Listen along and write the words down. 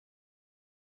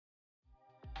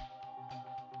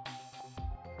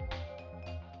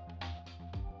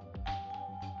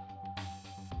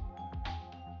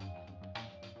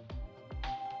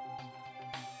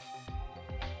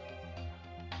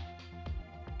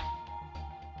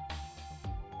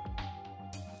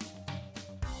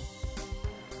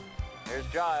Here's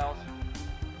Giles.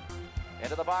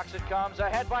 Into the box it comes,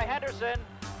 ahead by Henderson.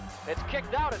 It's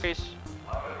kicked out.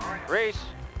 Reese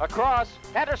across,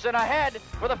 Henderson ahead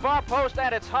for the far post,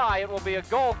 and it's high. It will be a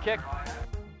goal kick.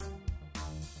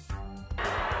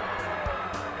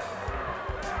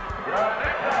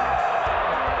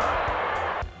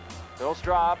 Bill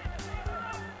Straub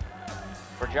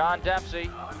for John Dempsey.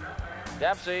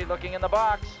 Dempsey looking in the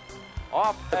box.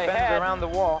 Off the head. Around the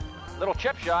wall. Little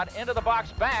chip shot into the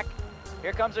box back.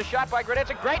 Here comes a shot by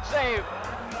Graditz. A great save.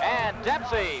 And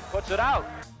Dempsey puts it out.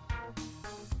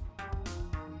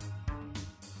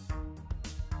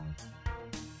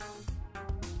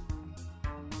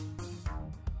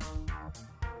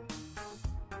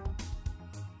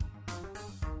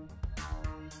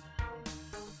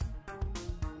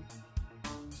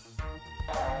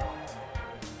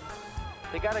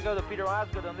 They got to go to Peter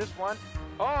Osgood on this one.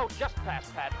 Oh, just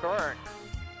past Pat Byrne.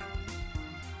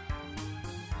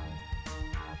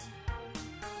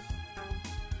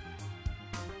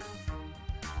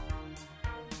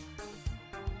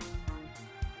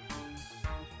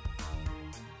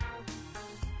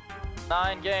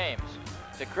 Nine games.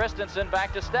 To Christensen,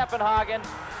 back to Stephenhagen.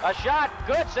 A shot,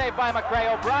 good save by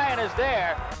MacRae. O'Brien is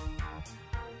there.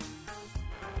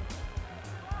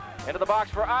 Into the box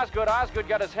for Osgood. Osgood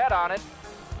got his head on it,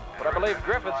 but I believe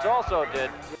Griffiths also did.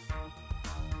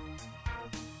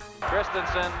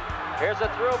 Christensen, here's a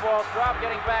through ball. Straub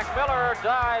getting back. Miller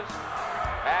dives,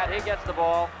 and he gets the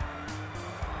ball.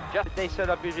 They set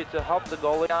up usually to help the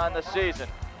goalie on the season.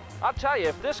 I'll tell you,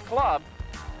 if this club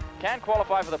can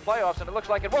qualify for the playoffs, and it looks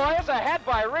like it. Well, here's a head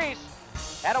by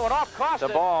Reese, and it went off Costa.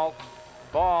 The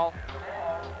ball,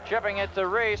 chipping it to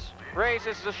Reese. Reese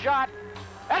is the shot,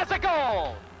 and it's a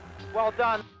goal. Well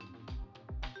done.